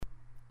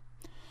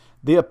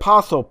The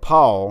Apostle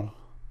Paul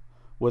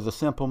was a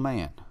simple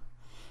man.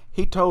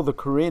 He told the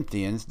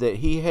Corinthians that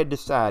he had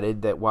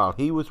decided that while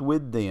he was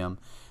with them,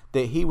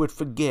 that he would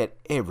forget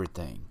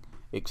everything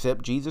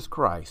except Jesus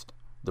Christ,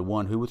 the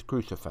one who was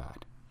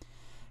crucified.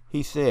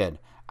 He said,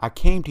 "I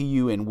came to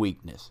you in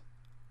weakness.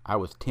 I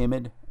was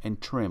timid and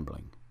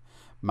trembling.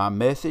 My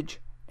message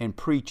and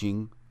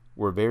preaching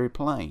were very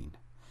plain.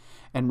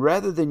 And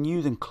rather than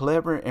using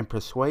clever and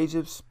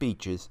persuasive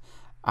speeches,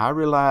 I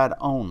relied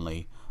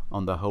only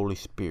on the Holy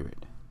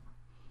Spirit."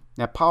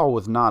 Now, Paul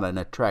was not an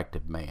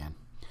attractive man.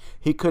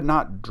 He could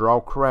not draw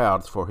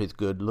crowds for his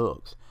good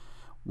looks.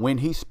 When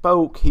he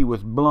spoke, he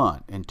was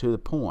blunt and to the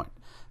point,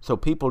 so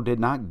people did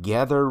not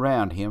gather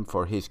around him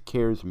for his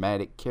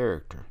charismatic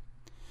character.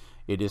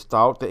 It is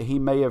thought that he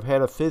may have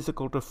had a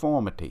physical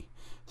deformity,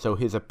 so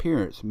his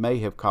appearance may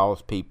have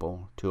caused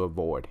people to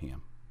avoid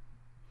him.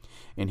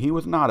 And he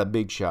was not a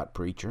big-shot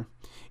preacher.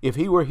 If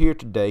he were here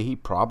today, he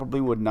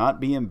probably would not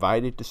be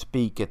invited to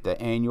speak at the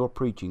annual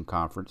preaching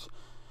conference,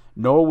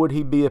 nor would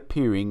he be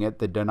appearing at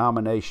the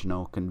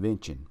denominational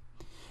convention.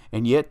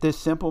 And yet this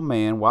simple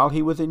man, while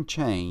he was in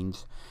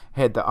chains,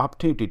 had the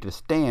opportunity to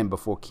stand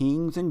before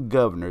kings and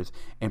governors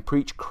and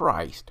preach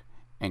Christ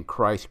and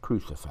Christ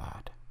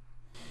crucified.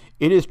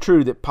 It is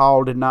true that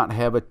Paul did not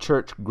have a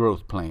church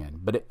growth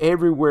plan, but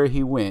everywhere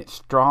he went,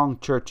 strong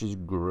churches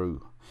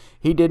grew.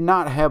 He did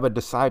not have a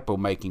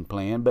disciple-making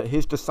plan, but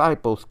his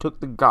disciples took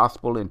the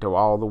gospel into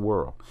all the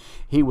world.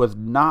 He was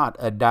not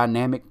a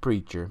dynamic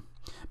preacher,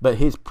 but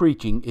his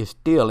preaching is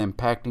still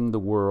impacting the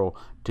world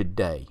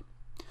today.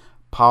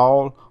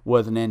 Paul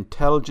was an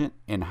intelligent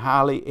and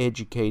highly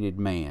educated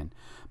man,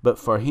 but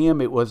for him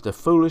it was the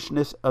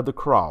foolishness of the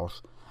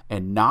cross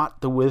and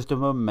not the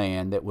wisdom of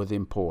man that was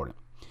important.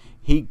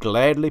 He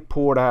gladly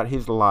poured out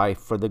his life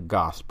for the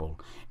gospel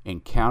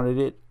and counted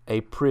it a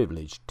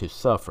privilege to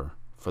suffer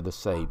for the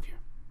Savior.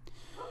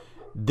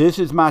 This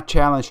is my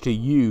challenge to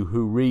you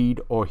who read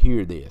or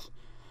hear this.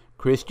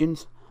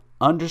 Christians,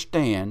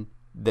 understand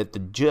that the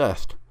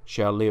just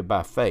shall live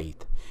by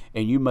faith,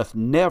 and you must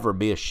never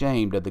be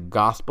ashamed of the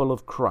gospel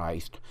of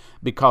Christ,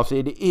 because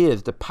it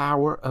is the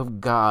power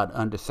of God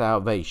unto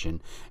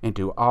salvation and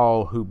to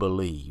all who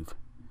believe.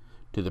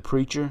 To the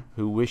preacher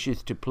who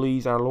wishes to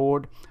please our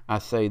Lord, I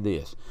say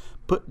this: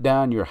 put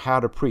down your how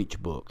to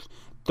preach books.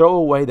 Throw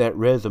away that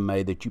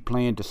resume that you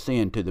plan to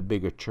send to the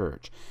bigger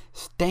church.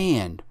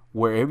 Stand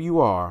wherever you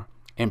are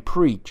and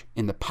preach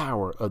in the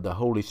power of the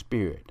Holy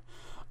Spirit.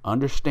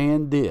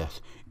 Understand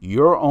this: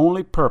 your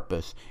only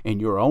purpose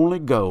and your only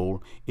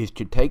goal is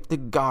to take the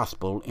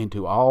gospel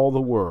into all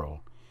the world.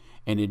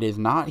 And it is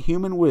not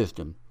human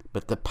wisdom,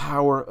 but the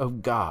power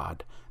of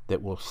God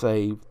that will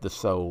save the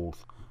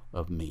souls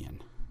of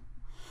men.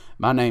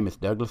 My name is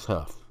Douglas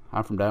Huff.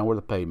 I'm from down where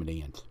the pavement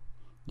ends.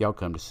 Y'all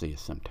come to see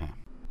us sometime.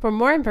 For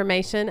more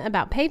information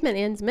about Pavement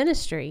Ends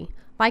Ministry,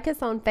 like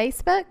us on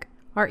Facebook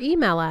or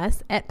email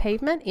us at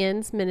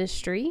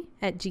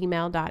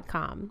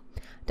pavementendsministry@gmail.com.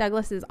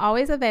 Douglas is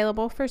always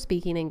available for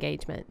speaking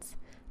engagements.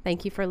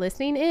 Thank you for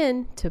listening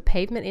in to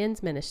Pavement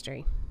Ends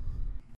Ministry.